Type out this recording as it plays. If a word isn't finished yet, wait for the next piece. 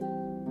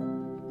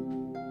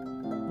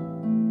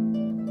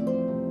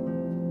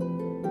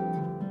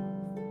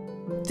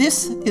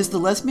This is the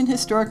Lesbian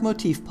Historic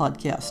Motif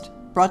podcast,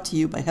 brought to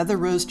you by Heather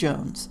Rose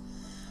Jones.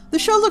 The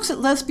show looks at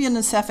lesbian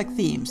and sapphic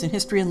themes in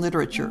history and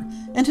literature,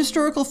 and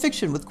historical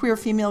fiction with queer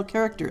female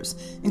characters,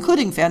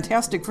 including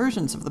fantastic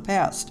versions of the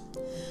past.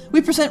 We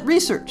present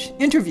research,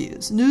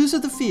 interviews, news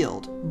of the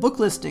field, book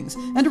listings,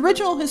 and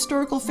original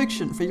historical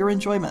fiction for your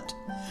enjoyment.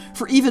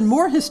 For even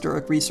more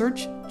historic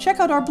research, check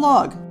out our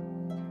blog.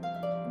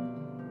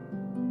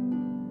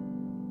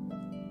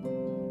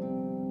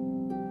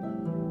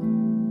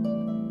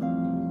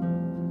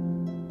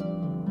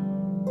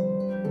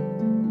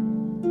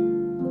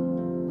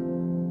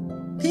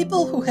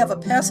 People who have a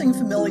passing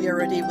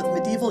familiarity with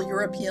medieval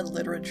European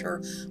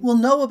literature will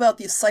know about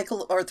the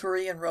cycle of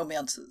Arthurian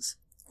romances.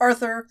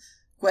 Arthur,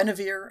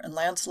 Guinevere, and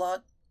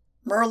Lancelot,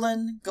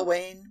 Merlin,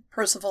 Gawain,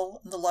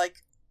 Percival, and the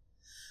like.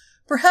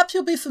 Perhaps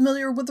you'll be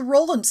familiar with the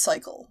Roland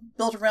cycle,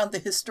 built around the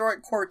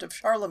historic court of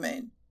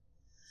Charlemagne.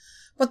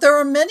 But there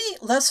are many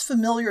less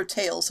familiar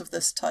tales of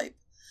this type,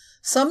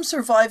 some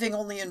surviving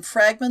only in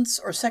fragments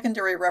or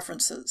secondary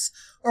references,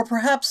 or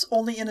perhaps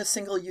only in a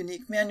single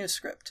unique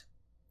manuscript.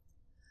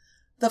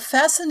 The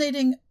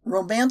fascinating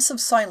Romance of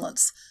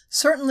Silence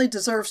certainly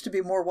deserves to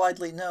be more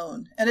widely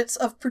known, and it's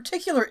of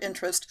particular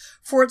interest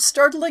for its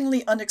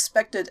startlingly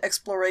unexpected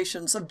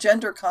explorations of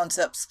gender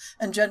concepts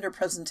and gender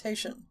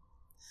presentation.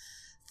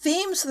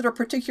 Themes that are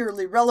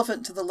particularly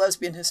relevant to the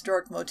Lesbian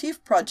Historic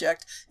Motif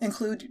project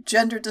include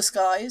gender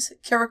disguise,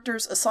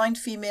 characters assigned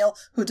female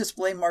who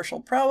display martial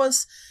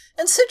prowess,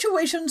 and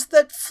situations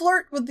that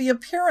flirt with the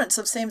appearance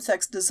of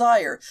same-sex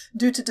desire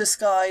due to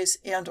disguise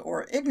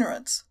and/or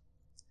ignorance.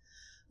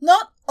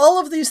 Not all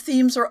of these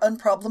themes are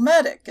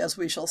unproblematic, as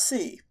we shall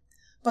see,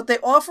 but they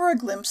offer a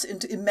glimpse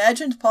into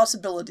imagined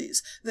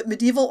possibilities that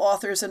medieval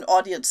authors and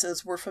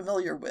audiences were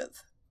familiar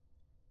with.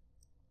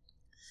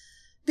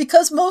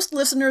 Because most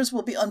listeners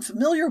will be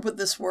unfamiliar with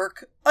this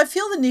work, I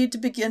feel the need to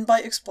begin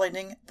by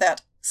explaining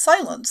that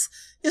silence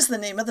is the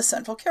name of the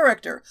central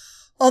character,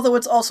 although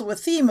it's also a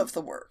theme of the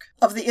work,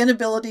 of the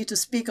inability to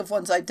speak of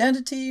one's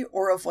identity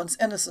or of one's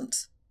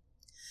innocence.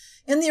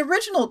 In the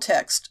original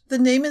text, the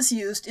name is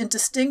used in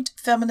distinct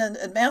feminine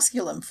and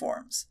masculine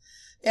forms,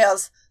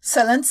 as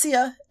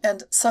Silentia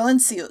and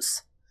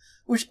Silencius,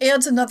 which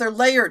adds another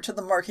layer to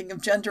the marking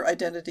of gender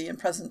identity and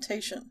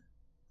presentation.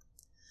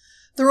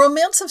 The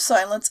Romance of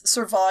Silence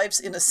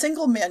survives in a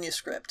single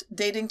manuscript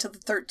dating to the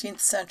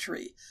 13th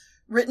century,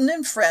 written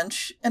in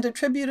French and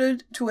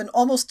attributed to an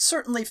almost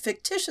certainly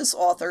fictitious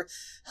author,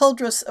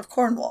 Heldres of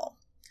Cornwall,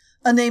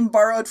 a name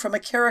borrowed from a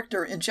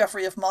character in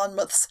Geoffrey of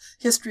Monmouth's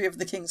History of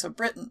the Kings of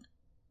Britain.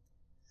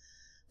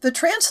 The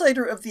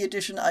translator of the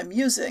edition I'm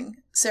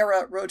using,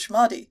 Sarah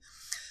Roach-Mahdi,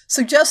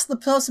 suggests the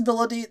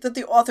possibility that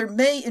the author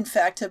may in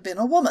fact have been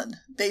a woman,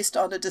 based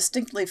on a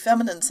distinctly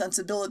feminine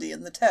sensibility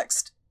in the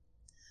text.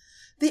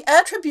 The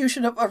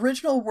attribution of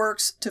original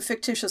works to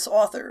fictitious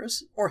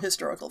authors, or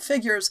historical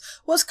figures,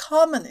 was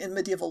common in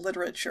medieval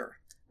literature,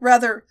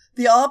 rather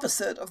the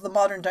opposite of the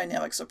modern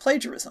dynamics of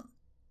plagiarism.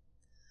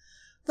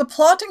 The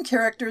plot and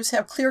characters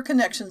have clear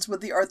connections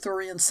with the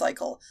Arthurian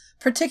cycle,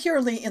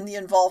 particularly in the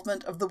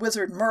involvement of the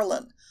wizard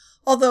Merlin,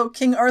 although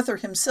King Arthur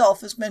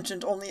himself is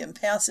mentioned only in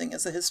passing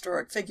as a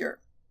historic figure.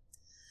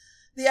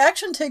 The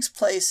action takes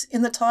place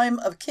in the time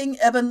of King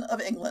Eben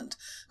of England,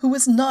 who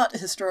is not a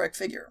historic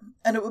figure,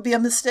 and it would be a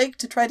mistake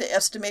to try to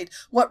estimate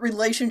what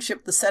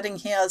relationship the setting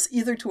has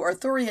either to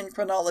Arthurian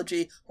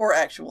chronology or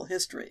actual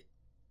history.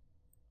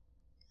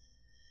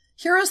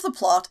 Here is the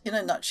plot in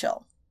a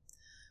nutshell.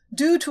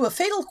 Due to a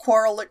fatal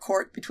quarrel at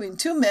court between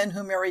two men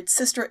who married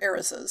sister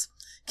heiresses,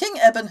 King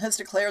Eben has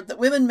declared that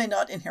women may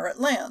not inherit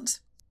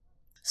lands.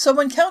 So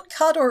when Count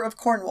Cador of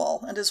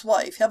Cornwall and his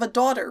wife have a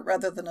daughter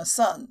rather than a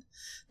son,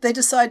 they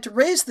decide to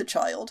raise the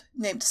child,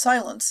 named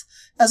Silence,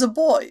 as a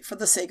boy for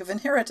the sake of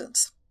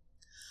inheritance.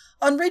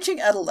 On reaching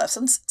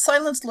adolescence,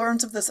 Silence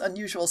learns of this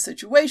unusual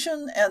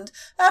situation, and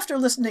after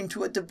listening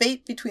to a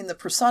debate between the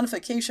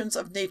personifications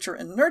of nature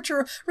and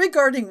nurture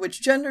regarding which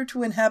gender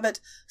to inhabit,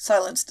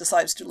 Silence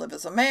decides to live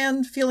as a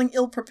man, feeling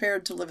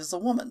ill-prepared to live as a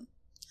woman.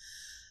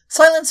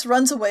 Silence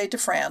runs away to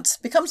France,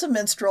 becomes a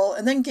minstrel,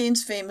 and then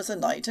gains fame as a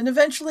knight, and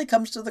eventually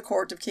comes to the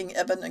court of King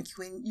Eben and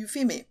Queen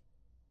Euphemie.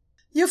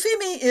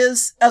 Euphemie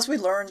is, as we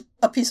learn,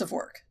 a piece of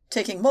work,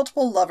 taking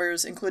multiple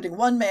lovers, including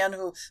one man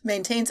who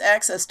maintains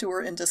access to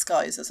her in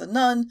disguise as a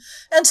nun,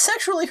 and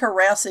sexually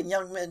harassing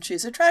young men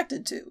she's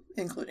attracted to,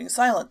 including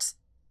Silence.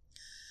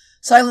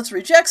 Silence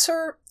rejects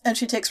her, and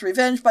she takes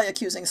revenge by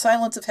accusing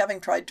Silence of having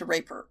tried to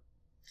rape her.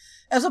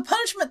 As a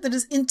punishment that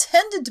is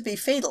intended to be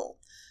fatal,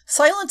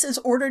 Silence is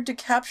ordered to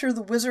capture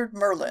the wizard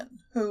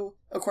Merlin, who,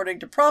 according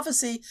to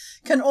prophecy,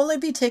 can only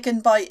be taken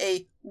by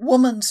a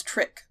woman's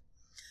trick.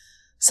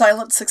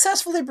 Silence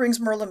successfully brings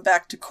Merlin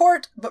back to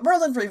court, but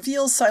Merlin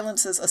reveals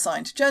Silence's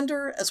assigned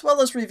gender, as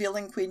well as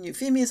revealing Queen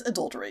Euphemie's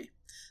adultery.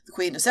 The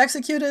queen is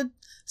executed,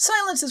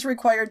 Silence is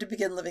required to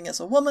begin living as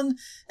a woman,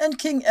 and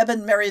King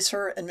Eben marries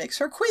her and makes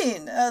her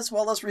queen, as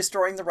well as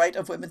restoring the right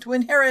of women to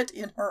inherit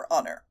in her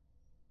honor.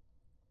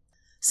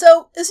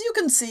 So, as you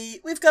can see,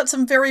 we've got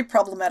some very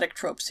problematic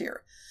tropes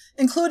here,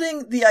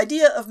 including the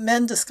idea of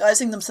men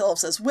disguising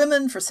themselves as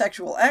women for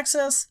sexual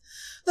access,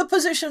 the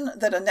position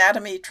that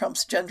anatomy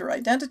trumps gender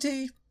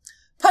identity,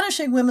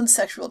 punishing women's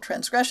sexual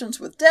transgressions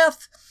with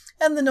death,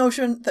 and the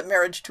notion that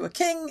marriage to a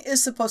king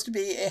is supposed to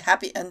be a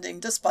happy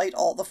ending despite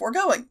all the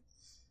foregoing.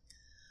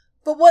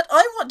 But what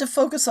I want to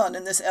focus on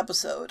in this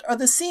episode are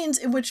the scenes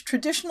in which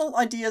traditional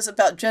ideas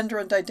about gender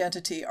and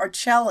identity are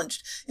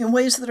challenged in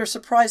ways that are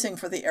surprising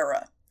for the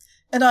era,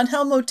 and on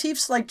how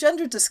motifs like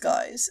gender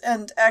disguise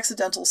and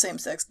accidental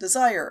same-sex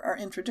desire are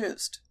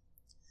introduced.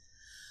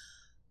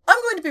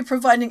 I'm going to be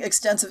providing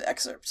extensive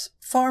excerpts,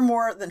 far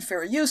more than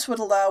fair use would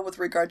allow with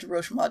regard to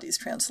Roshmati's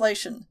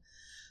translation.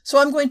 So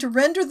I'm going to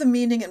render the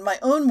meaning in my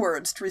own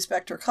words to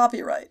respect her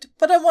copyright,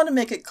 but I want to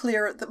make it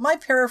clear that my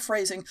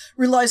paraphrasing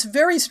relies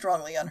very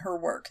strongly on her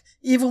work,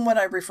 even when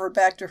I refer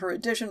back to her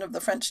edition of the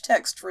French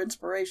text for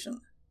inspiration.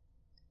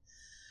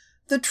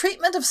 The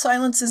treatment of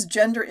silence's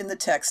gender in the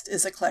text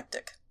is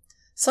eclectic.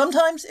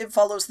 Sometimes it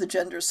follows the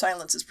gender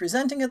silence is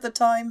presenting at the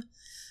time.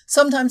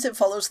 Sometimes it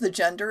follows the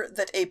gender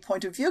that a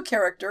point-of-view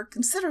character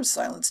considers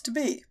silence to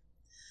be.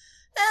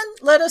 And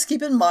let us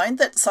keep in mind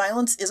that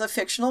silence is a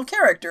fictional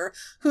character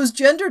whose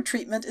gender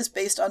treatment is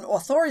based on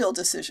authorial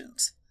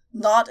decisions,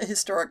 not a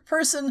historic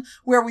person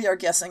where we are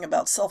guessing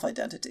about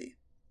self-identity.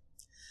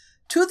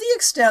 To the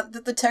extent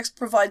that the text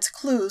provides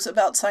clues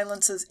about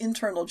silence's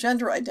internal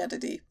gender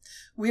identity,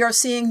 we are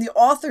seeing the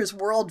author's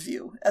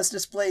worldview as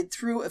displayed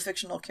through a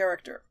fictional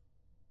character.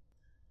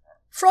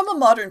 From a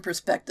modern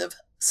perspective,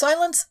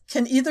 silence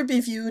can either be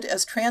viewed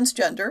as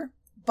transgender,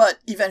 but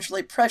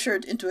eventually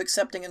pressured into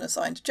accepting an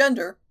assigned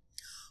gender,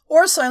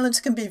 or silence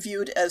can be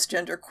viewed as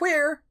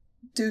genderqueer,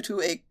 due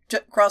to a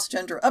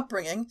cross-gender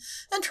upbringing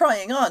and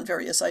trying on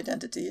various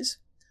identities,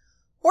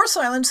 or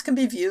silence can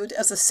be viewed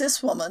as a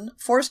cis woman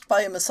forced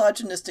by a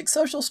misogynistic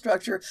social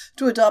structure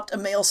to adopt a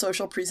male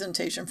social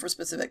presentation for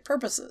specific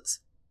purposes.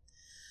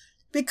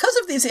 Because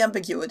of these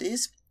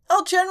ambiguities,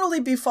 I'll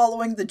generally be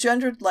following the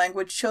gendered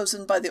language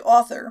chosen by the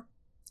author,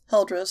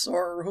 Hildreth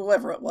or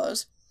whoever it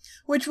was,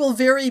 which will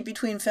vary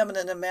between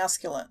feminine and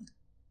masculine.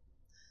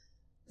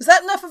 Is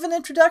that enough of an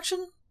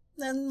introduction?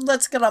 Then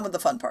let's get on with the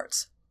fun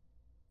parts.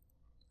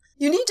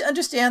 You need to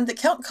understand that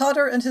Count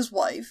Cotter and his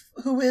wife,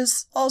 who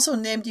is also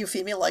named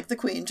Euphemia like the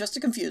Queen just to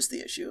confuse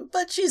the issue,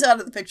 but she's out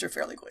of the picture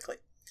fairly quickly,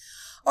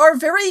 are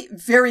very,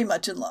 very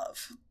much in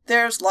love.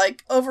 There's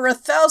like over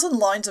 1,000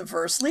 lines of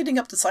verse leading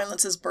up to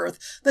Silence's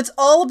birth that's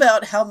all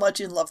about how much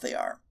in love they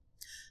are.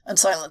 And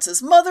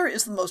Silence's mother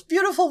is the most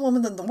beautiful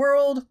woman in the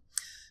world.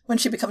 When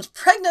she becomes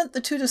pregnant,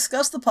 the two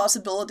discuss the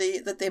possibility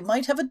that they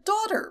might have a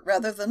daughter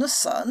rather than a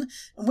son,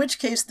 in which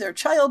case their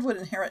child would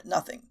inherit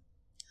nothing.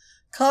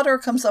 Cotter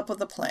comes up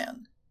with a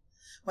plan.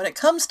 When it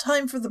comes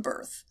time for the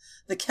birth,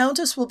 the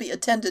Countess will be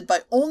attended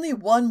by only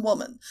one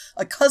woman,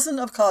 a cousin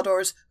of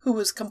Cotter's who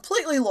is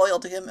completely loyal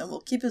to him and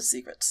will keep his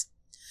secrets.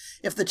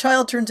 If the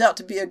child turns out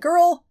to be a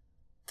girl,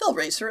 they'll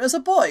raise her as a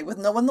boy with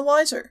no one the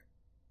wiser.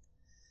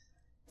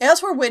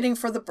 As we're waiting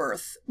for the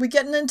birth, we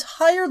get an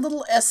entire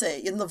little essay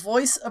in the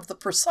voice of the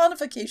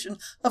personification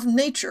of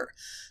nature,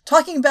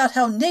 talking about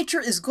how nature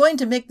is going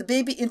to make the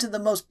baby into the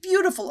most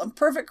beautiful and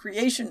perfect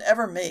creation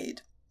ever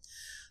made.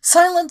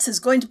 Silence is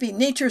going to be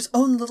nature's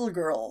own little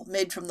girl,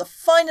 made from the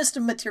finest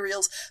of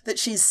materials that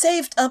she's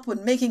saved up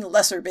when making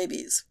lesser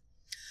babies.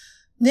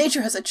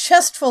 Nature has a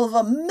chest full of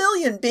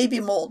 1,000,000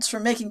 baby molds for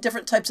making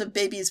different types of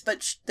babies,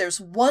 but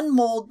there's one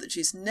mold that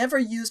she's never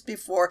used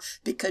before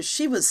because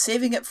she was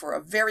saving it for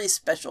a very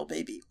special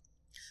baby.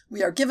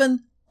 We are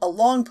given a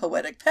long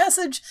poetic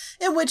passage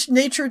in which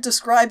nature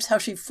describes how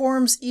she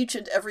forms each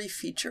and every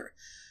feature.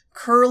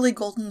 Curly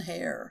golden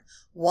hair,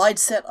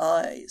 wide-set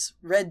eyes,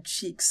 red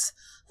cheeks,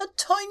 a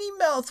tiny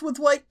mouth with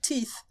white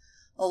teeth,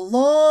 a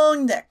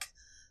long neck,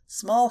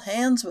 small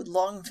hands with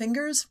long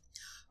fingers,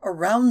 a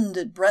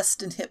rounded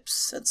breast and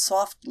hips, and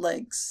soft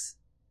legs.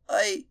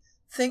 I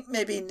think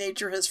maybe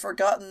nature has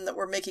forgotten that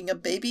we're making a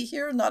baby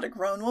here, not a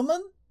grown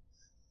woman.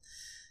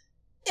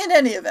 In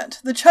any event,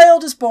 the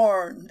child is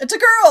born. It's a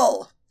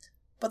girl!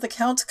 But the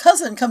Count's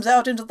cousin comes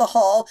out into the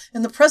hall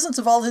in the presence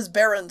of all his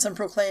barons and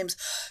proclaims,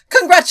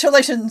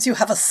 "Congratulations, you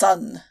have a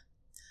son!"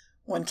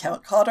 When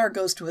Count Cotter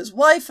goes to his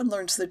wife and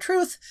learns the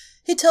truth,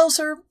 he tells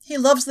her he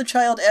loves the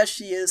child as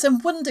she is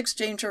and wouldn't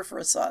exchange her for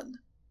a son.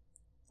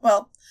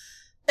 Well,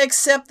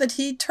 except that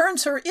he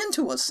turns her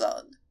into a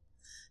son,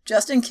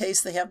 just in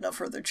case they have no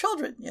further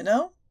children, you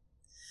know?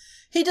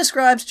 He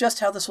describes just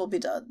how this will be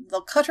done.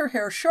 They'll cut her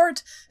hair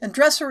short and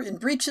dress her in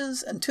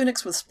breeches and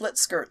tunics with split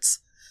skirts.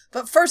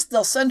 But first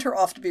they'll send her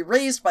off to be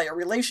raised by a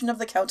relation of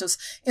the Countess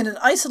in an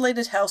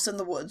isolated house in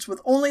the woods with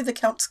only the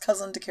Count's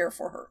cousin to care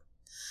for her.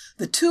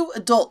 The two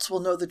adults will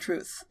know the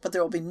truth, but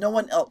there will be no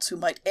one else who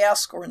might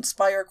ask or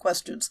inspire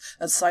questions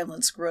as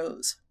silence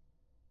grows.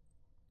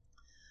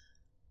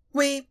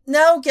 We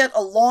now get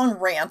a long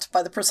rant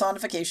by the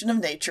personification of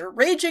nature,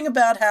 raging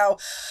about how,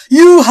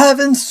 "You have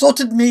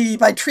insulted me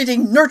by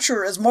treating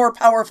nurture as more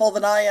powerful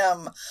than I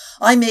am.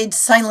 I made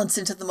Silence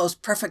into the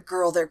most perfect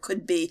girl there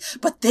could be,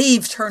 but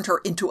they've turned her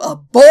into a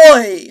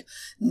boy.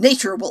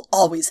 Nature will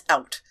always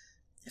out.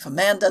 If a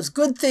man does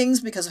good things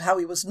because of how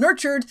he was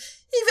nurtured,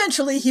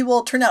 eventually he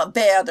will turn out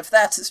bad if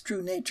that's his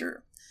true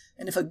nature.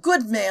 And if a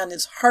good man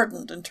is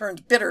hardened and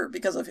turned bitter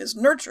because of his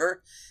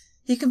nurture,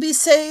 he can be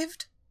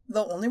saved,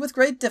 though only with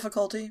great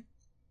difficulty."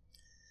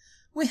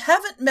 We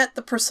haven't met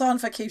the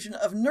personification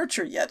of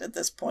nurture yet at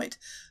this point,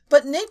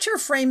 but nature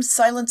frames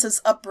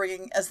Silence's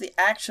upbringing as the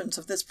actions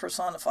of this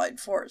personified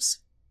force.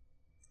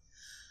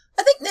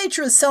 I think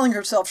nature is selling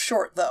herself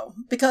short, though,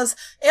 because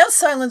as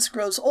Silence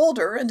grows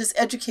older and is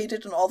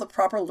educated in all the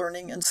proper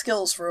learning and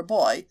skills for a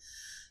boy,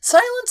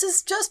 Silence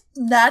is just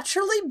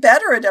naturally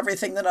better at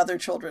everything than other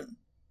children.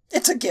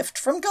 It's a gift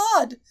from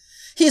God.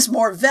 He's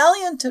more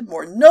valiant and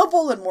more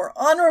noble and more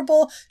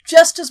honorable,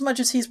 just as much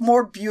as he's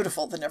more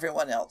beautiful than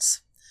everyone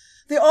else.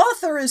 The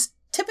author is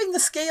tipping the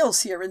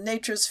scales here in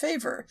nature's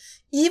favor,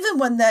 even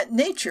when that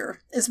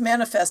nature is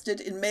manifested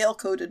in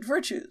male-coded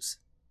virtues.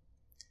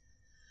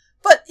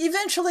 But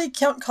eventually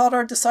Count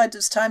Coddar decides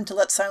it's time to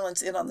let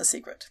Silence in on the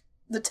secret.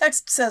 The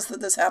text says that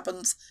this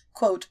happens,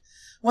 quote,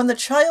 "when the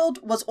child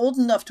was old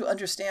enough to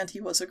understand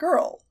he was a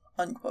girl,"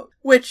 unquote,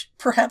 which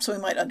perhaps we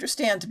might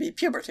understand to be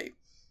puberty.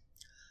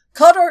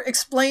 Coddar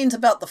explains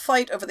about the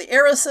fight over the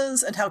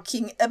heiresses and how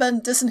King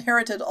Eben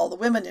disinherited all the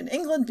women in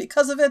England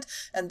because of it,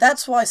 and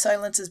that's why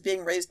Silence is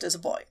being raised as a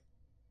boy.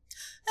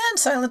 And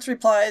Silence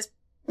replies,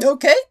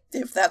 "Okay,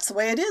 if that's the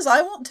way it is,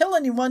 I won't tell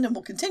anyone and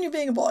will continue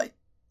being a boy."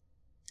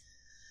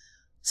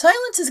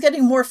 Silence is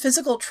getting more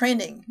physical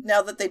training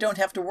now that they don't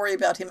have to worry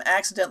about him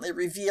accidentally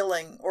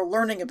revealing or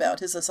learning about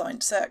his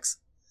assigned sex.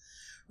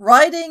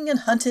 Riding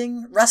and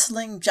hunting,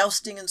 wrestling,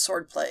 jousting, and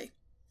swordplay.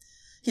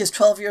 He is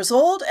 12 years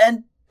old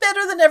and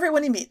better than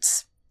everyone he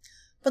meets.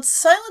 But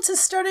Silence is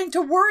starting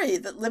to worry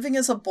that living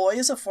as a boy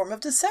is a form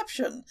of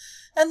deception,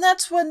 and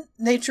that's when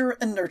nature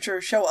and nurture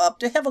show up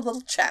to have a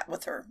little chat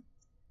with her.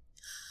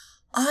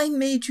 "I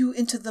made you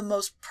into the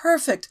most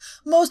perfect,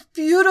 most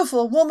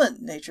beautiful woman,"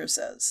 nature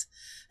says.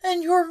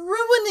 "And you're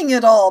ruining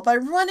it all by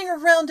running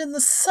around in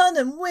the sun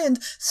and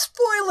wind,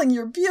 spoiling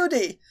your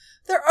beauty.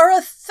 There are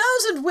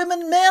 1,000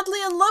 women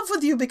madly in love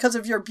with you because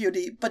of your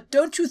beauty, but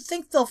don't you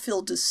think they'll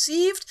feel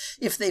deceived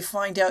if they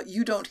find out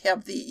you don't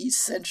have the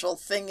essential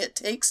thing it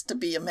takes to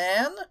be a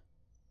man?"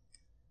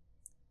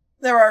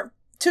 There are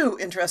two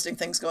interesting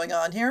things going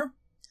on here.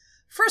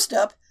 First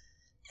up,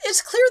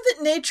 it's clear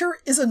that nature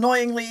is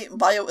annoyingly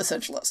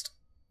bioessentialist.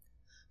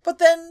 But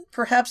then,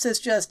 perhaps it's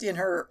just in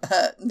her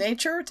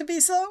nature to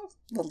be so?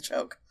 Little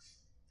joke.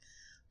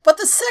 But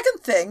the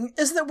second thing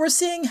is that we're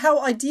seeing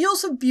how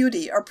ideals of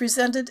beauty are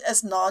presented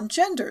as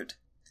non-gendered.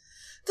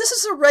 This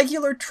is a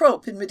regular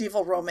trope in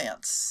medieval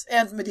romance,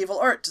 and medieval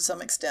art to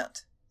some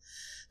extent.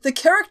 The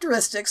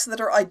characteristics that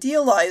are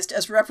idealized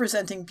as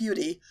representing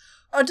beauty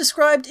are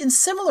described in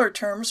similar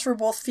terms for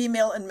both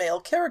female and male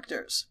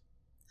characters.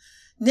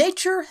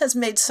 Nature has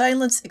made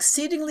Silence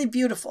exceedingly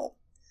beautiful,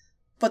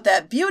 but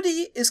that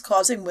beauty is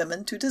causing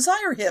women to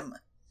desire him.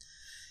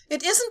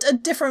 It isn't a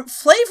different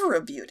flavor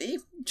of beauty,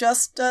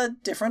 just a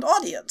different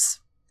audience.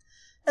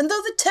 And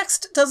though the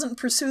text doesn't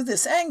pursue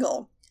this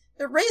angle,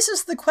 it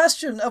raises the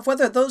question of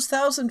whether those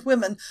 1,000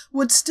 women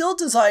would still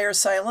desire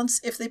Silence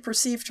if they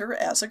perceived her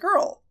as a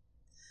girl.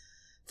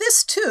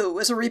 This, too,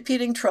 is a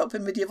repeating trope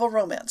in medieval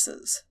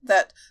romances,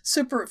 that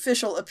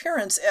superficial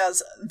appearance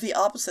as the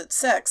opposite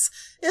sex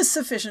is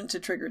sufficient to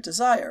trigger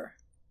desire.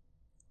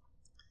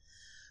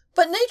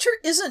 But nature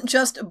isn't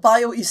just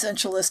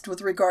bioessentialist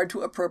with regard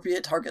to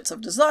appropriate targets of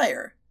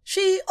desire.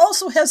 She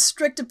also has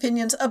strict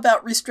opinions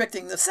about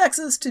restricting the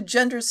sexes to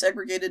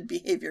gender-segregated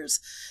behaviors,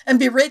 and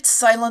berates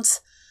Silence,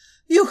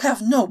 "You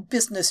have no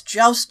business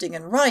jousting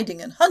and riding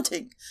and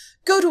hunting.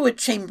 Go to a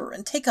chamber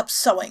and take up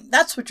sewing.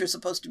 That's what you're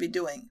supposed to be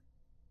doing."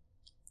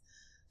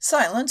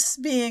 Silence,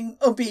 being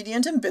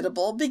obedient and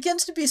biddable,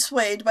 begins to be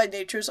swayed by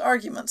nature's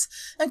arguments,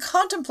 and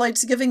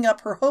contemplates giving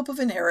up her hope of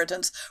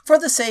inheritance for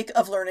the sake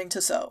of learning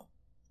to sew.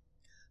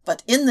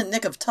 But in the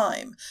nick of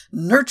time,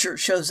 nurture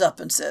shows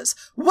up and says,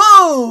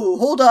 "Whoa!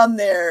 Hold on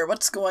there!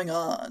 What's going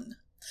on?"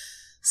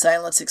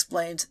 Silence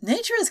explains,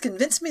 "Nature has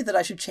convinced me that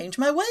I should change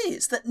my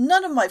ways, that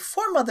none of my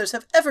foremothers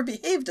have ever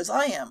behaved as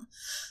I am.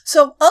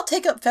 So I'll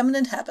take up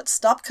feminine habits,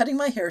 stop cutting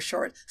my hair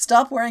short,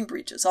 stop wearing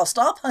breeches, I'll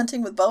stop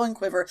hunting with bow and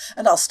quiver,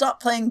 and I'll stop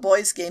playing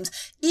boys' games,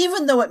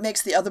 even though it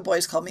makes the other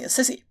boys call me a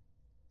sissy.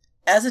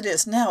 As it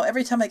is now,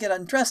 every time I get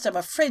undressed, I'm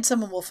afraid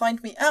someone will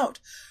find me out.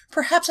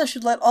 Perhaps I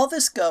should let all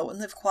this go and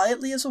live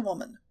quietly as a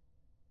woman."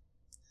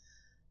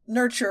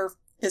 Nurture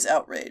is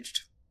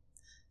outraged.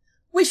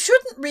 We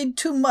shouldn't read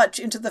too much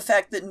into the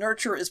fact that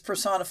nurture is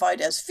personified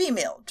as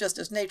female, just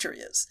as nature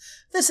is.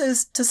 This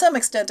is, to some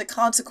extent, a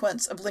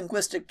consequence of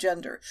linguistic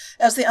gender,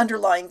 as the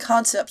underlying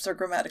concepts are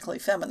grammatically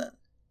feminine.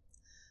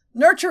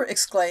 Nurture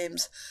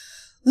exclaims,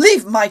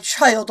 "Leave my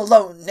child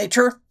alone,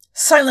 nature!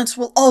 Silence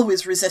will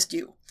always resist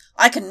you.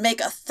 I can make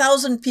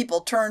 1,000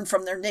 people turn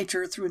from their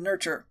nature through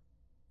nurture.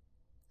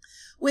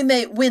 We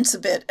may wince a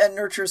bit at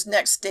Nurture's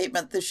next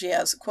statement that she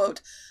has,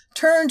 quote,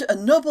 turned a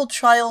noble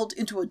child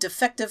into a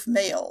defective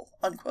male,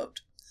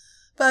 unquote.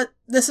 But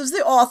this is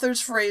the author's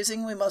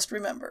phrasing we must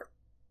remember.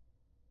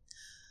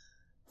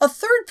 A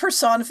third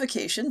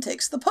personification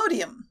takes the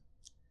podium.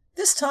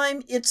 This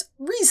time it's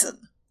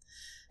reason.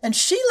 And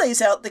she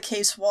lays out the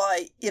case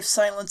why, if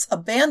Silence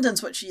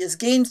abandons what she has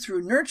gained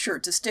through nurture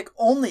to stick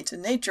only to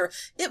nature,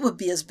 it would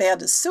be as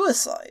bad as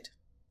suicide.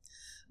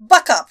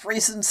 Buck up,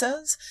 Reason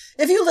says.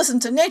 If you listen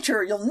to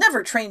nature, you'll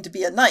never train to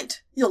be a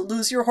knight. You'll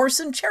lose your horse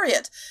and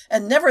chariot,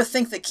 and never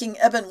think that King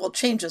Eben will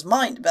change his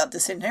mind about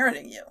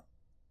disinheriting you.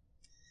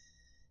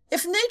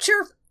 If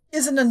nature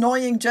is an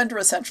annoying gender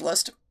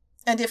essentialist,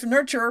 and if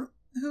nurture,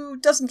 who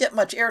doesn't get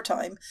much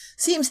airtime,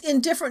 seems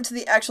indifferent to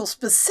the actual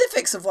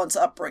specifics of one's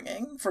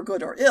upbringing, for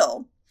good or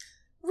ill,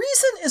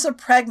 Reason is a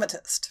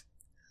pragmatist.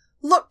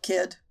 Look,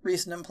 kid,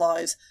 Reason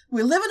implies,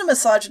 we live in a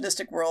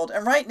misogynistic world,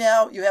 and right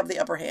now you have the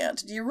upper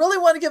hand. Do you really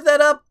want to give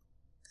that up?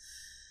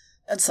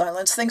 And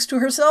Silence thinks to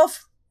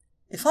herself,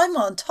 if I'm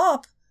on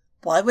top,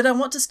 why would I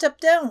want to step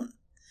down?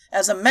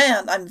 As a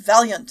man, I'm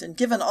valiant and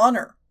given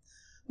honor.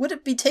 Would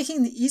it be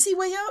taking the easy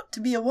way out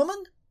to be a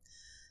woman?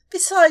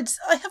 Besides,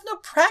 I have no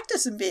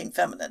practice in being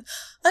feminine.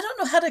 I don't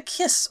know how to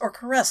kiss or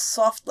caress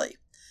softly.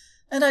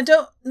 And I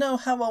don't know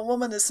how a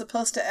woman is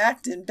supposed to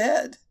act in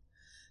bed.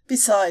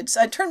 Besides,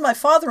 I'd turn my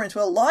father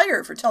into a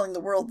liar for telling the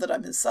world that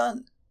I'm his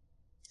son.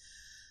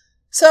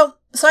 So,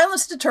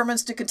 Silence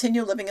determines to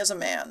continue living as a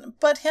man,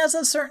 but has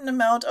a certain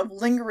amount of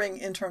lingering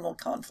internal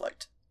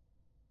conflict.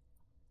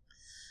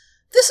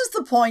 This is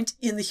the point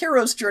in the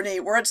hero's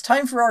journey where it's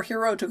time for our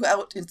hero to go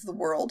out into the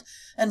world,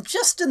 and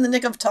just in the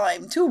nick of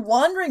time, 2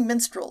 wandering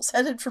minstrels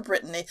headed for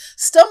Brittany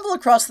stumble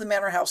across the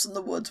manor house in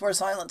the woods where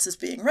Silence is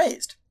being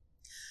raised.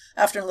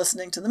 After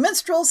listening to the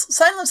minstrels,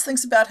 Silence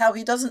thinks about how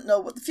he doesn't know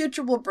what the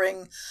future will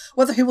bring,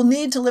 whether he will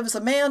need to live as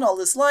a man all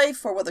his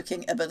life, or whether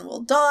King Eben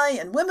will die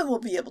and women will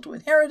be able to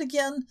inherit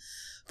again.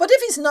 But if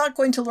he's not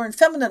going to learn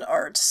feminine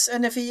arts,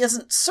 and if he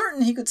isn't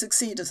certain he could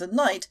succeed as a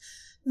knight,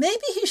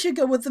 maybe he should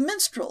go with the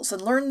minstrels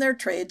and learn their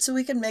trade so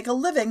he can make a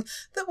living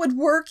that would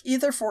work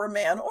either for a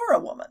man or a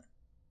woman.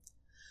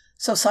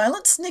 So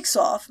Silence sneaks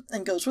off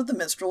and goes with the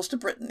minstrels to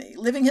Brittany,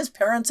 leaving his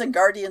parents and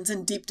guardians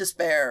in deep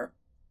despair.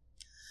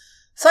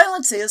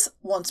 Silence is,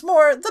 once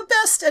more, the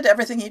best at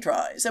everything he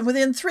tries, and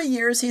within 3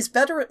 years he's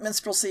better at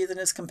minstrelsy than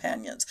his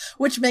companions,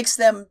 which makes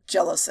them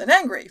jealous and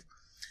angry.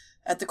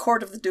 At the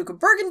court of the Duke of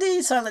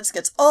Burgundy, Silence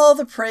gets all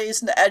the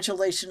praise and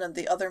adulation, and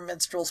the other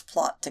minstrels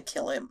plot to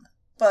kill him.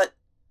 But,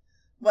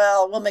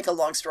 well, we'll make a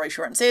long story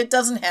short and say it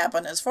doesn't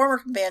happen, as former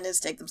companions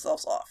take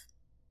themselves off.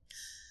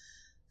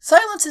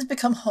 Silence has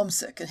become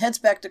homesick and heads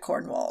back to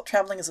Cornwall,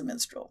 traveling as a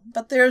minstrel.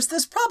 But there's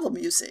this problem,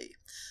 you see.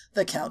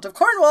 The Count of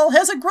Cornwall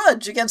has a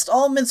grudge against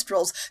all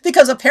minstrels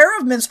because a pair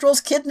of minstrels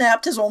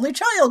kidnapped his only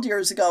child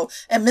years ago,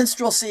 and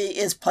minstrelsy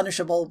is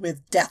punishable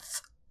with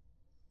death.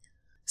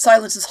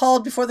 Silence is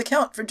hauled before the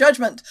Count for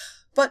judgment,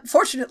 but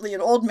fortunately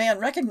an old man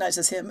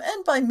recognizes him,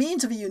 and by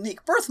means of a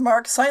unique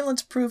birthmark,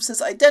 Silence proves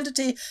his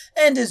identity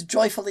and is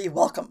joyfully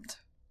welcomed.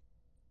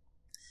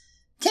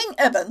 King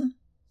Eben,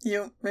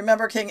 you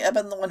remember King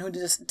Eben, the one who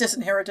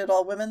disinherited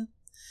all women,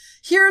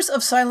 hears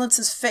of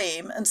Silence's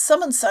fame and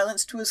summons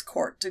Silence to his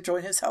court to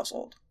join his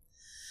household.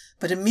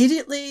 But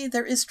immediately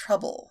there is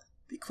trouble,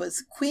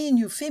 because Queen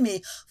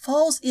Euphemie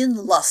falls in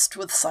lust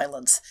with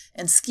Silence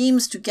and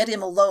schemes to get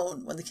him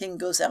alone when the king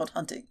goes out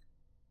hunting.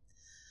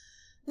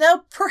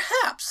 Now,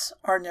 perhaps,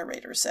 our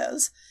narrator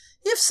says,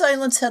 if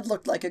Silence had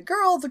looked like a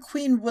girl, the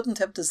queen wouldn't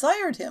have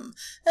desired him,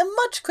 and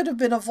much could have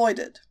been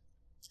avoided.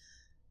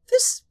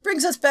 This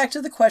brings us back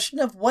to the question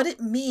of what it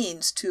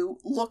means to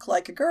look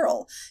like a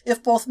girl,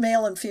 if both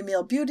male and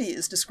female beauty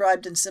is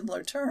described in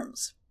similar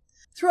terms.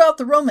 Throughout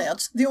the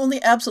romance, the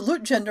only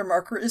absolute gender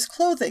marker is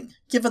clothing,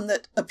 given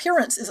that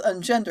appearance is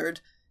ungendered,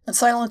 and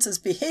Silence's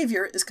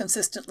behavior is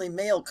consistently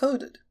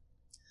male-coded.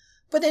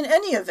 But in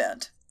any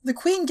event, the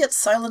queen gets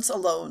Silence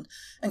alone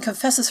and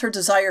confesses her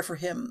desire for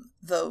him,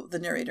 though, the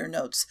narrator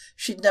notes,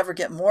 she'd never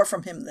get more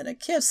from him than a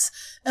kiss,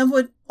 and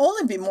would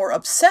only be more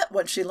upset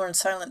when she learns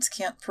Silence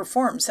can't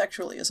perform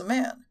sexually as a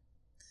man.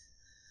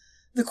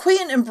 The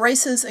queen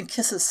embraces and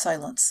kisses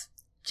Silence.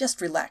 "Just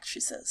relax,"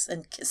 she says,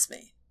 "and kiss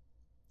me."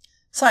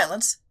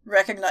 Silence,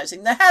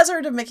 recognizing the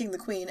hazard of making the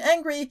queen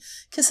angry,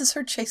 kisses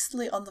her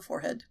chastely on the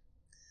forehead.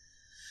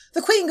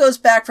 The queen goes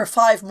back for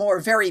 5 more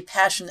very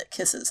passionate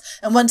kisses,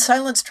 and when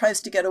Silence tries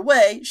to get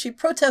away, she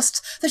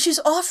protests that she's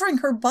offering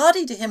her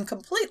body to him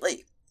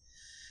completely.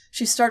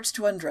 She starts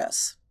to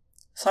undress.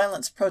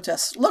 Silence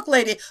protests, "Look,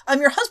 lady,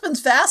 I'm your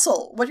husband's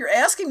vassal. What you're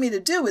asking me to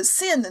do is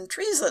sin and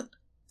treason."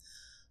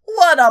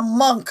 "What a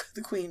monk,"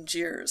 the queen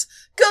jeers.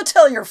 "Go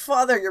tell your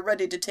father you're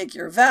ready to take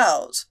your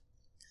vows."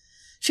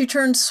 She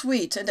turns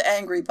sweet and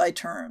angry by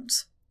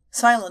turns.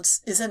 Silence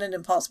is in an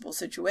impossible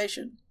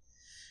situation.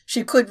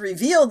 She could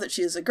reveal that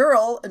she is a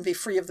girl and be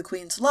free of the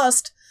queen's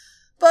lust,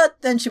 but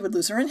then she would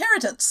lose her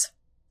inheritance.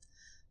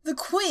 The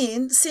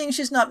queen, seeing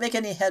she's not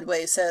making any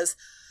headway, says,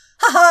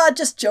 Haha,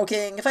 just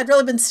joking. If I'd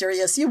really been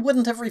serious, you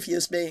wouldn't have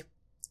refused me.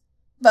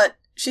 But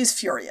she's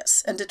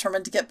furious and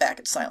determined to get back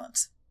at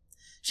Silence.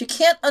 She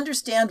can't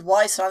understand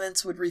why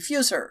Silence would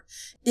refuse her.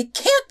 It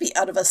can't be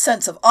out of a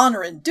sense of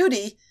honor and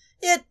duty.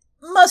 It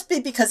must be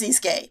because he's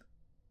gay.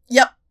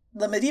 Yep,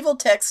 the medieval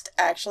text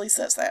actually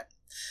says that.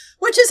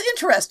 Which is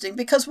interesting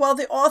because while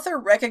the author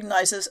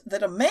recognizes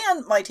that a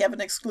man might have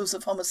an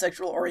exclusive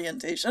homosexual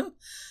orientation,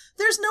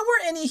 there's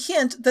nowhere any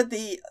hint that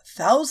the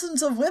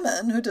thousands of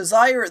women who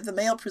desire the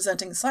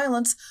male-presenting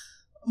Silence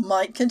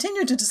might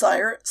continue to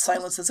desire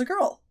Silence as a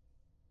girl.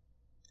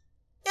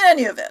 In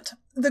any event,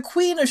 the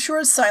Queen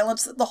assures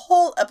Silence that the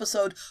whole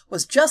episode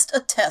was just a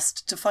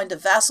test to find a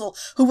vassal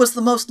who was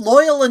the most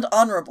loyal and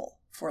honorable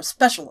for a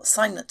special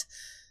assignment.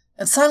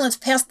 And Silence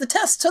passed the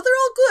test, so they're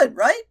all good,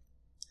 right?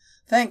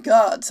 Thank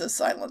God, says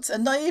Silence,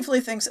 and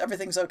naively thinks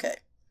everything's okay.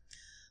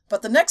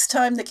 But the next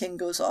time the king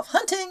goes off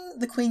hunting,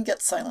 the Queen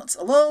gets Silence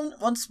alone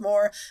once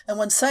more, and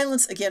when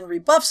Silence again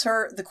rebuffs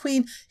her, the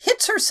Queen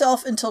hits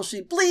herself until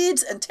she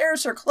bleeds and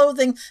tears her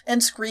clothing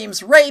and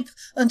screams rape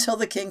until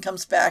the king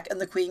comes back and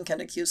the Queen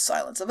can accuse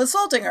Silence of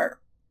assaulting her.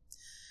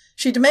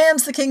 She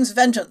demands the king's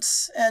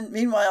vengeance, and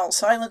meanwhile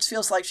Silence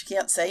feels like she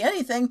can't say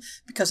anything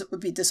because it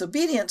would be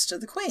disobedience to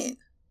the Queen.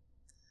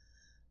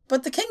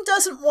 But the king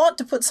doesn't want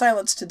to put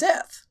Silence to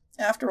death.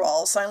 After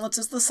all, Silence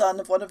is the son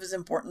of one of his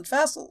important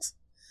vassals.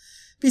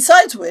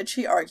 Besides which,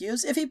 he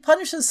argues, if he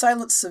punishes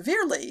Silence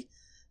severely,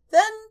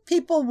 then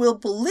people will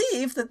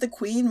believe that the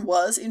Queen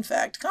was, in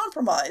fact,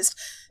 compromised,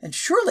 and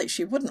surely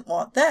she wouldn't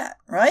want that,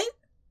 right?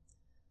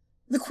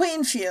 The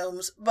Queen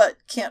fumes, but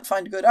can't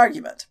find a good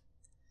argument.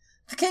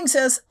 The king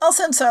says, I'll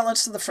send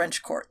Silence to the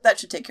French court. That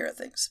should take care of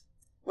things.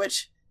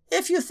 Which,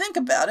 if you think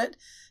about it,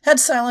 had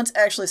Silence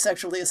actually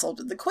sexually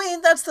assaulted the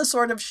Queen, that's the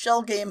sort of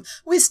shell game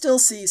we still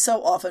see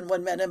so often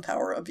when men in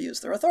power abuse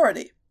their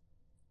authority.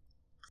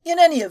 In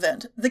any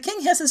event, the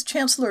king has his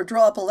chancellor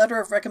draw up a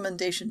letter of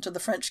recommendation to the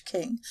French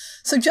king,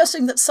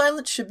 suggesting that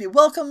Silence should be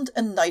welcomed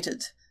and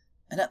knighted.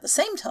 And at the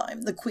same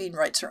time, the Queen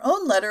writes her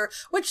own letter,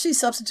 which she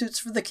substitutes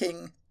for the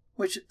king,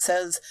 which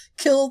says,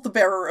 kill the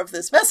bearer of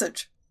this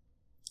message.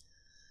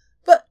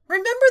 But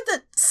remember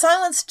that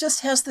Silence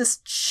just has this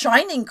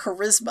shining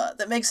charisma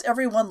that makes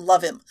everyone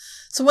love him.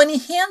 So when he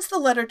hands the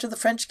letter to the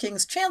French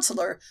king's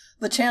chancellor,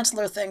 the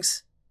chancellor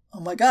thinks, oh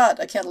my God,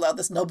 I can't allow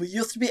this noble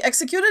youth to be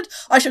executed.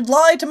 I should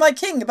lie to my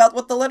king about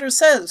what the letter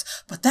says.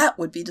 But that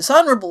would be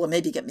dishonorable and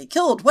maybe get me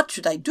killed. What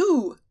should I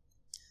do?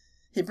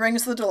 He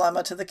brings the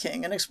dilemma to the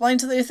king and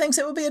explains that he thinks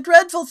it would be a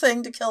dreadful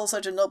thing to kill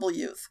such a noble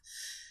youth.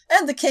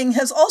 And the king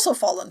has also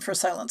fallen for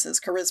Silence's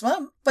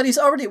charisma, but he's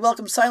already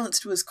welcomed Silence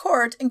to his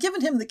court and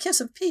given him the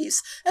kiss of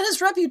peace, and his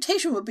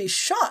reputation would be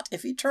shot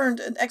if he turned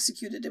and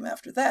executed him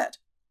after that.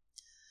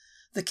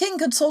 The king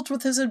consults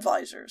with his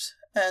advisors,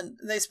 and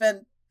they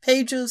spend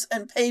pages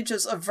and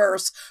pages of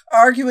verse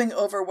arguing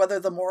over whether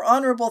the more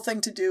honorable thing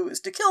to do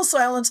is to kill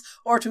Silence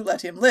or to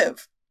let him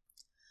live.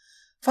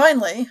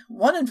 Finally,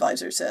 one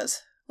advisor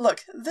says,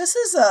 look, this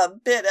is a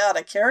bit out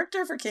of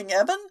character for King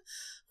Eben.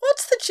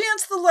 What's the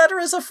chance the letter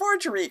is a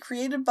forgery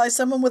created by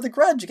someone with a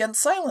grudge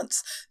against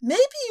Silence?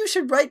 Maybe you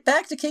should write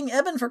back to King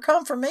Eben for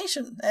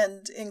confirmation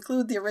and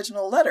include the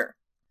original letter.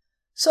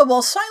 So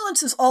while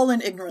Silence is all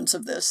in ignorance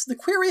of this, the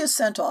query is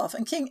sent off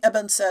and King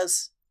Eben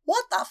says,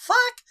 what the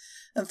fuck?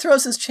 And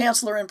throws his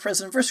chancellor in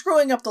prison for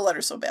screwing up the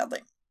letter so badly.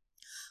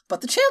 But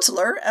the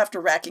chancellor,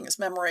 after racking his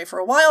memory for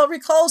a while,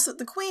 recalls that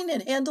the Queen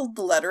had handled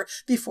the letter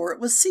before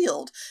it was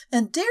sealed,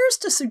 and dares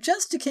to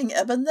suggest to King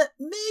Eben that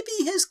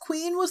maybe his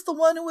queen was the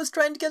one who was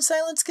trying to get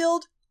Silence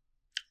killed.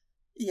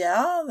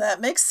 Yeah,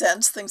 that makes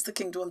sense, thinks the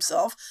king to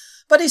himself,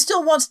 but he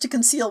still wants to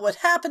conceal what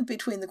happened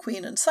between the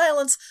Queen and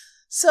Silence,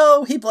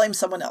 so he blames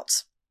someone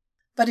else.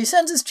 But he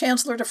sends his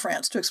chancellor to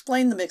France to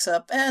explain the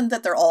mix-up and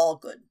that they're all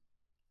good.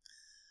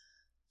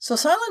 So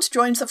Silence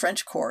joins the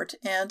French court,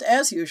 and,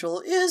 as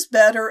usual, is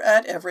better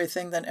at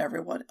everything than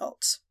everyone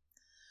else.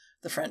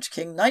 The French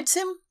king knights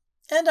him,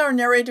 and our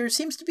narrator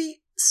seems to be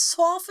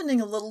softening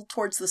a little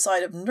towards the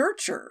side of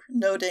nurture,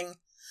 noting,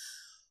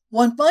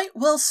 one might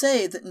well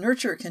say that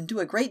nurture can do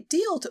a great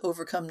deal to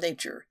overcome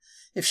nature,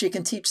 if she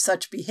can teach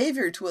such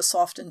behavior to a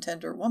soft and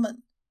tender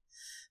woman.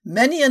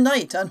 Many a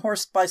knight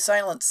unhorsed by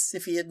Silence,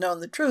 if he had known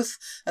the truth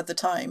at the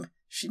time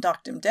she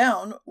knocked him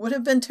down, would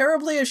have been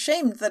terribly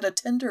ashamed that a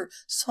tender,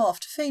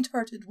 soft,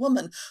 faint-hearted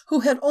woman,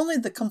 who had only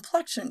the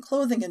complexion,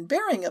 clothing, and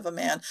bearing of a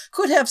man,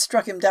 could have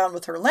struck him down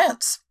with her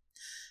lance.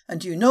 And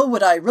do you know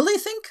what I really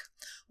think?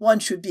 One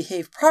should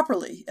behave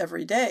properly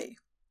every day.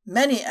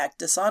 Many act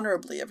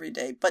dishonorably every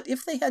day, but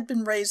if they had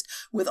been raised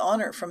with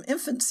honor from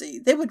infancy,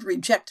 they would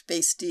reject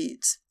base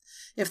deeds.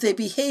 If they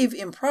behave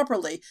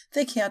improperly,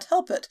 they can't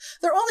help it.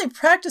 They're only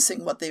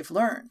practicing what they've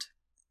learned.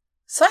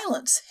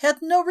 Silence had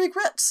no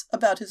regrets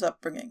about his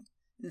upbringing.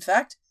 In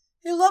fact,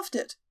 he loved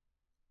it.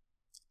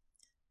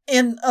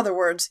 In other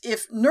words,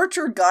 if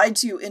nurture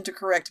guides you into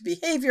correct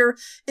behavior,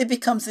 it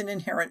becomes an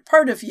inherent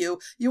part of you.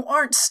 You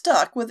aren't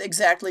stuck with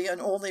exactly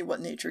and only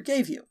what nature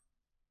gave you.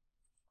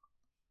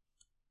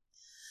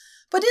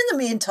 But in the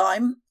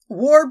meantime,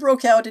 war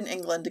broke out in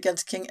England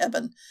against King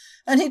Eben,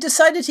 and he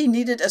decided he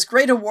needed as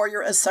great a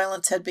warrior as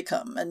Silence had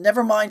become, and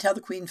never mind how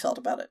the queen felt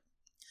about it.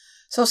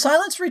 So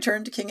Silence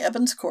returned to King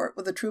Eben's court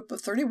with a troop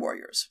of 30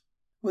 warriors.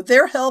 With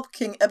their help,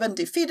 King Eben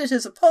defeated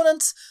his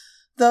opponents,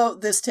 though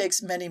this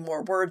takes many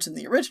more words in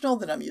the original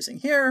than I'm using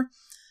here,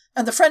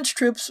 and the French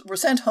troops were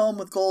sent home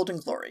with gold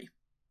and glory.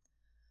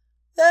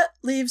 That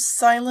leaves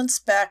Silence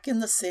back in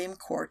the same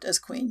court as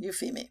Queen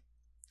Euphemie.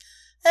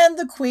 And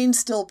the queen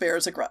still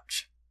bears a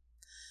grudge.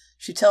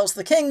 She tells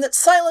the king that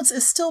Silence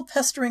is still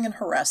pestering and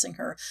harassing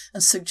her,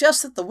 and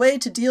suggests that the way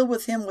to deal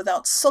with him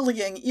without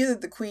sullying either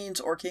the queen's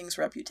or king's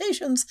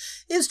reputations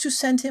is to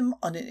send him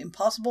on an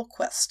impossible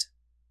quest.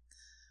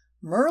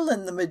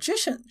 Merlin the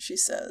magician, she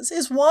says,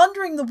 is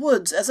wandering the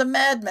woods as a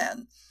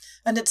madman,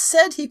 and it's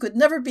said he could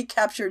never be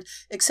captured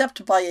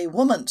except by a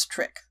woman's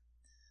trick.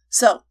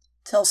 So,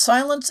 tell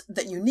Silence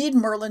that you need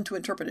Merlin to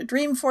interpret a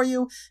dream for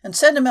you, and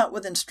send him out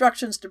with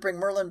instructions to bring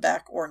Merlin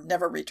back or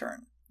never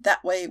return.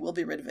 That way we'll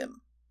be rid of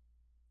him.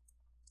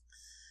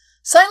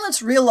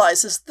 Silence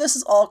realizes this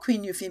is all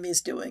Queen Euphemie is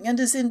doing, and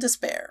is in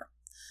despair.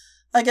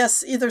 I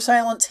guess either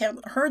Silence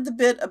hadn't heard the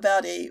bit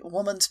about a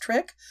woman's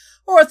trick,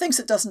 or thinks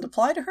it doesn't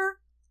apply to her.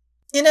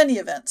 In any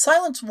event,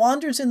 Silence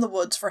wanders in the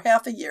woods for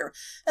half a year,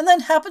 and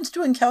then happens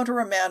to encounter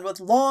a man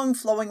with long,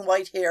 flowing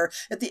white hair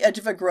at the edge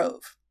of a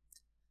grove.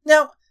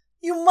 Now,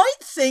 you might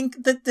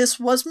think that this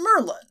was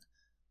Merlin.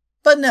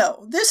 But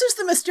no, this is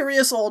the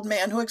mysterious old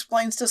man who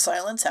explains to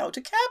Silence how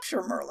to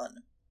capture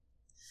Merlin.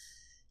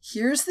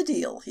 Here's the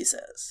deal, he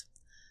says.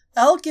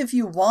 I'll give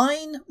you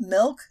wine,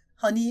 milk,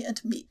 honey,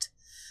 and meat.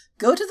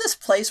 Go to this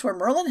place where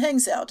Merlin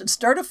hangs out and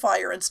start a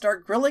fire and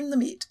start grilling the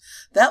meat.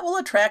 That will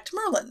attract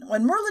Merlin.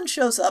 When Merlin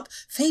shows up,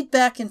 fade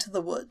back into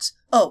the woods.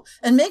 Oh,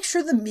 and make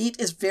sure the meat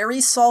is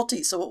very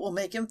salty so it will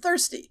make him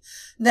thirsty.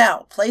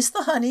 Now, place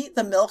the honey,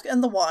 the milk,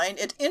 and the wine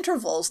at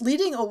intervals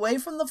leading away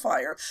from the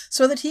fire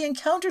so that he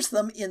encounters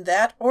them in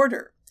that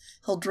order.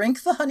 He'll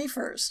drink the honey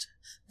first,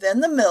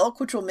 then the milk,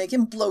 which will make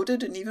him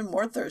bloated and even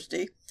more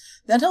thirsty.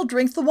 Then he'll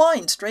drink the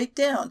wine straight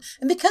down,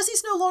 and because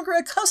he's no longer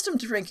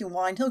accustomed to drinking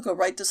wine, he'll go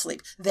right to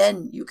sleep.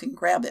 Then you can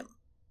grab him.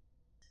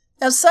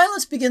 As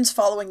Silence begins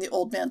following the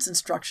old man's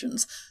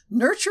instructions,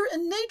 Nurture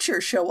and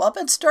Nature show up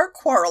and start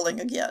quarreling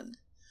again.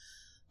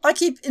 I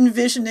keep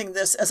envisioning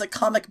this as a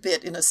comic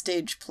bit in a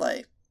stage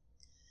play.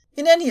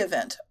 In any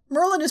event,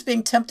 Merlin is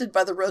being tempted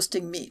by the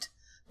roasting meat,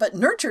 but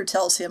Nurture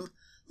tells him,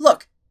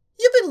 "Look,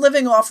 you've been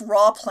living off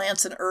raw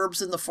plants and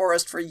herbs in the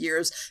forest for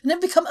years and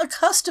have become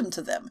accustomed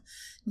to them.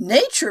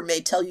 Nature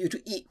may tell you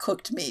to eat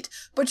cooked meat,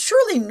 but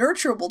surely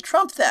Nurture will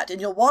trump that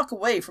and you'll walk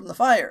away from the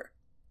fire."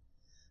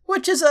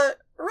 Which is a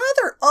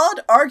rather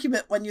odd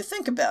argument when you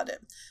think about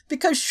it,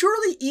 because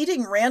surely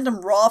eating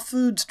random raw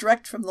foods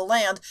direct from the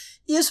land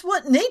is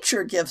what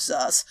nature gives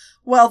us,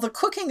 while the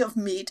cooking of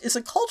meat is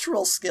a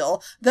cultural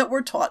skill that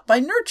we're taught by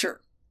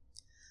Nurture.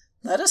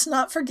 Let us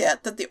not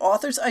forget that the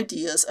author's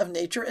ideas of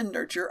nature and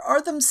nurture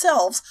are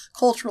themselves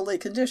culturally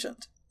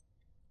conditioned.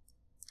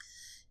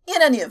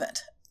 In any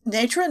event,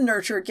 Nature and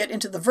Nurture get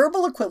into the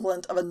verbal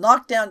equivalent of a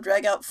knockdown,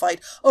 drag-out fight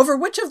over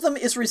which of them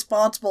is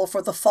responsible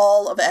for the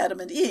fall of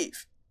Adam and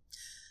Eve.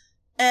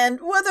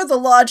 And whether the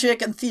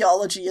logic and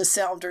theology is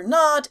sound or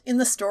not, in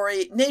the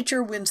story,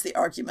 Nature wins the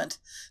argument,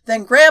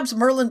 then grabs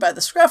Merlin by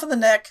the scruff of the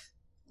neck,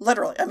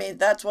 literally,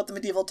 that's what the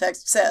medieval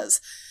text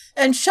says,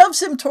 and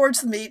shoves him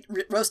towards the meat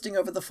roasting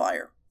over the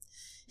fire.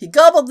 He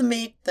gobbled the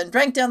meat, then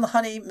drank down the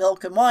honey,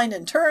 milk, and wine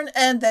in turn,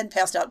 and then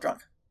passed out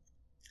drunk.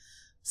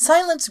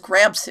 Silence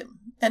grabs him,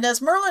 and as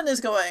Merlin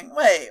is going,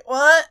 "Wait,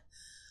 what?"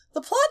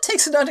 the plot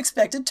takes an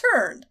unexpected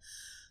turn.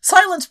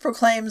 Silence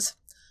proclaims,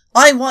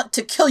 "I want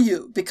to kill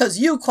you because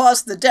you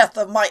caused the death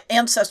of my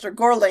ancestor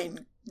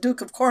Gorlain,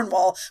 Duke of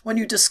Cornwall, when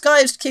you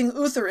disguised King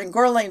Uther in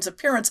Gorlain's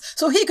appearance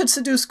so he could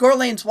seduce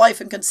Gorlain's wife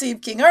and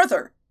conceive King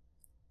Arthur."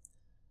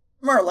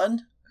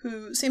 Merlin,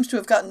 who seems to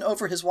have gotten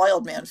over his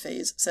wild man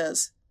phase,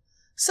 says,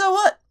 "So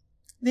what?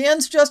 The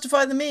ends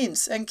justify the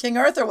means, and King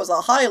Arthur was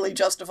a highly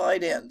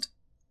justified end."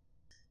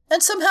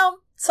 And somehow,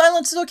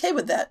 Silence is okay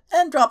with that,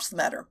 and drops the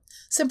matter,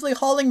 simply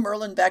hauling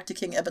Merlin back to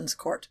King Eben's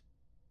court.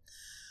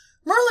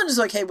 Merlin is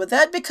okay with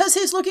that because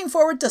he's looking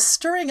forward to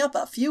stirring up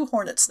a few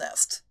hornets'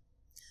 nests.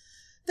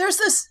 There's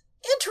this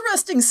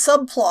interesting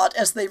subplot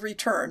as they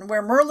return,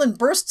 where Merlin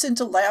bursts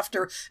into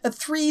laughter at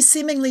 3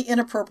 seemingly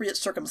inappropriate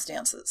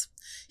circumstances.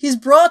 He's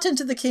brought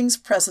into the king's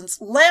presence,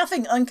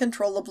 laughing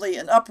uncontrollably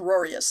and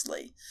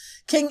uproariously.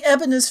 King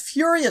Eben is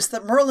furious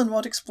that Merlin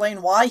won't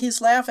explain why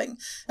he's laughing,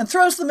 and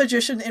throws the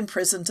magician in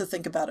prison to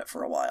think about it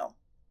for a while.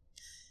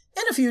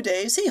 In a few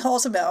days, he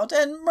hauls him out,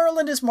 and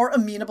Merlin is more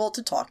amenable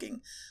to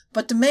talking,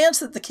 but demands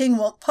that the king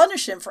won't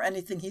punish him for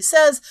anything he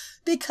says,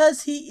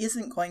 because he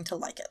isn't going to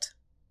like it.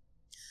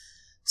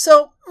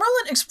 So,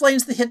 Merlin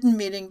explains the hidden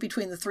meaning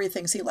between the 3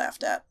 things he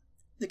laughed at.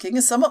 The king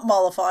is somewhat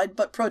mollified,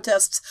 but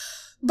protests,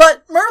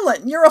 "But,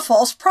 Merlin, you're a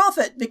false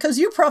prophet, because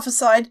you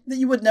prophesied that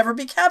you would never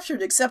be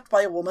captured except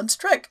by a woman's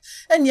trick,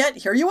 and yet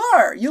here you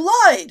are, you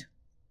lied!"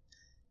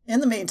 In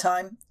the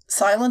meantime,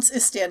 Silence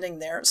is standing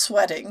there,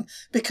 sweating,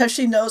 because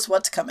she knows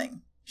what's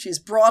coming. She's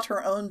brought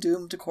her own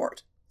doom to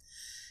court.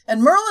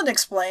 And Merlin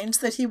explains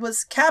that he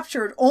was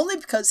captured only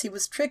because he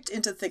was tricked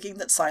into thinking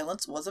that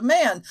Silence was a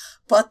man,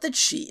 but that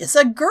she is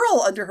a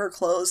girl under her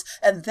clothes,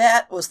 and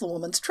that was the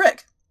woman's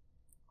trick.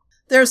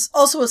 There's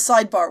also a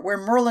sidebar where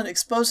Merlin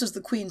exposes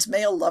the queen's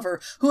male lover,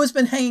 who has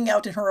been hanging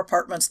out in her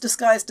apartments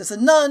disguised as a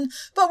nun,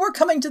 but we're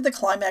coming to the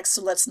climax,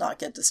 so let's not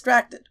get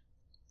distracted.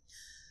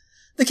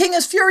 The king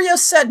is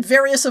furious, said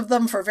various of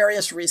them for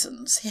various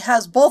reasons. He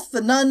has both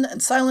the nun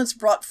and Silence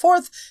brought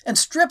forth and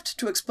stripped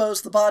to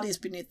expose the bodies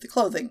beneath the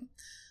clothing.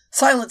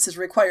 Silence is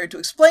required to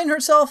explain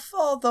herself,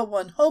 although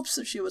one hopes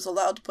that she was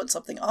allowed to put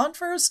something on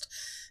first,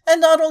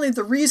 and not only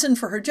the reason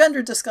for her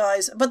gender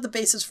disguise, but the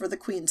basis for the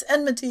queen's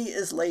enmity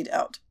is laid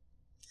out.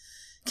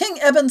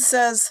 King Eben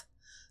says,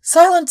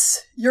 "Silence,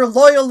 you're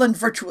loyal and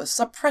virtuous,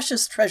 a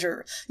precious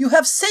treasure. You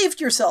have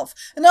saved yourself,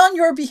 and on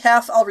your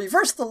behalf I'll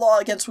reverse the law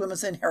against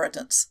women's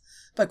inheritance.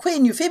 But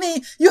Queen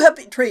Euphemie, you have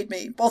betrayed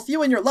me. Both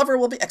you and your lover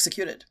will be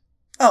executed.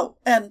 Oh,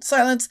 and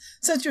Silence,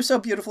 since you're so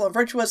beautiful and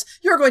virtuous,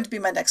 you're going to be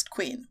my next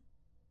queen."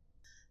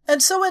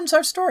 And so ends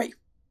our story.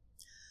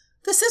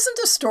 This isn't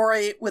a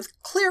story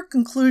with clear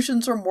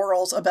conclusions or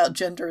morals about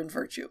gender and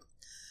virtue.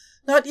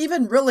 Not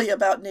even really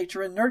about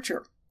nature and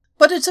nurture.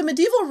 But it's a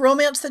medieval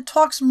romance that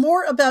talks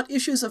more about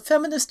issues of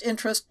feminist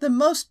interest than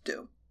most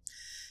do.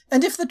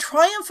 And if the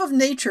triumph of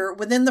nature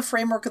within the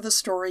framework of the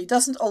story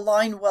doesn't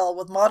align well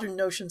with modern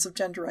notions of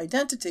gender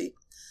identity,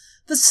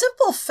 the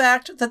simple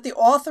fact that the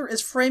author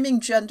is framing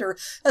gender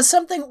as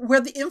something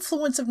where the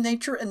influence of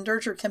nature and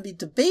nurture can be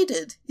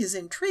debated is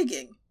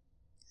intriguing.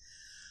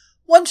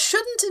 One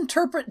shouldn't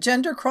interpret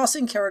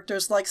gender-crossing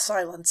characters like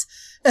Silence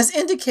as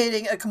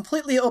indicating a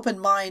completely open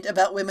mind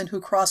about women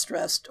who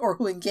cross-dressed or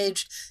who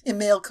engaged in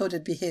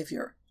male-coded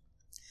behavior.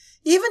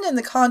 Even in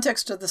the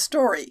context of the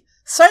story,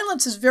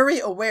 Silence is very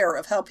aware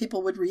of how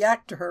people would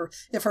react to her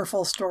if her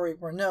full story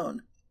were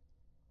known.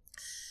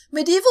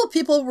 Medieval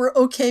people were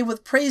okay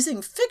with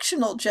praising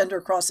fictional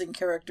gender-crossing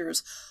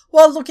characters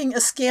while looking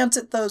askance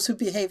at those who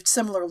behaved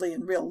similarly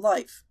in real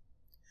life.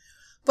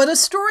 But a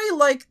story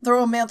like The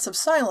Romance of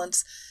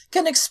Silence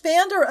can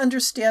expand our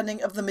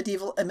understanding of the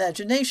medieval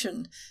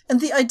imagination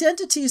and the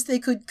identities they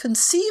could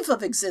conceive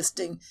of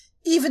existing,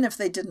 even if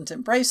they didn't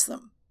embrace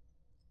them.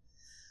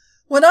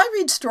 When I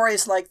read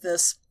stories like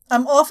this,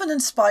 I'm often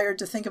inspired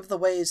to think of the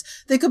ways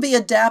they could be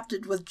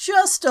adapted with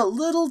just a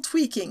little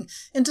tweaking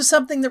into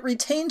something that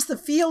retains the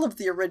feel of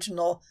the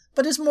original,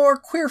 but is more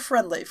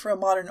queer-friendly for a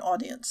modern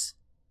audience.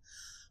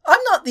 I'm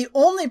not the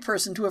only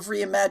person to have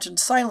reimagined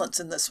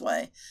Silence in this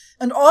way,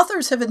 and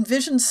authors have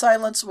envisioned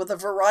Silence with a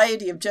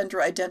variety of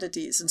gender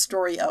identities and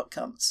story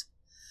outcomes.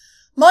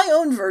 My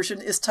own version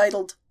is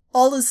titled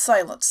All is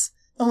Silence,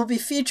 and will be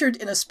featured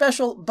in a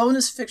special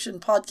bonus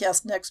fiction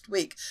podcast next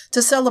week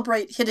to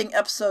celebrate hitting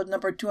episode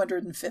number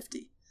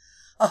 250.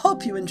 I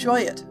hope you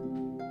enjoy it.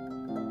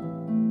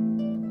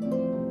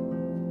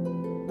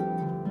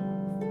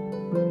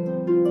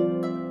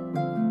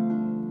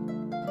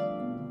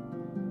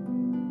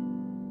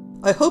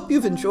 I hope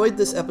you've enjoyed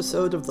this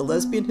episode of the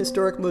Lesbian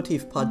Historic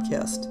Motif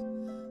podcast.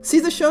 See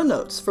the show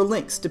notes for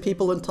links to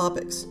people and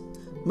topics.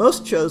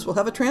 Most shows will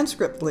have a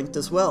transcript linked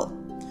as well.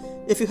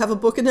 If you have a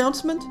book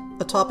announcement,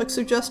 a topic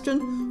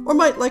suggestion, or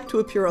might like to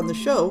appear on the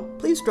show,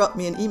 please drop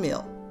me an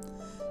email.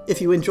 If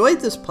you enjoyed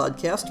this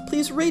podcast,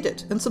 please rate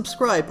it and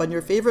subscribe on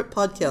your favorite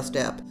podcast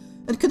app,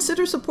 and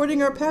consider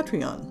supporting our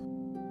Patreon.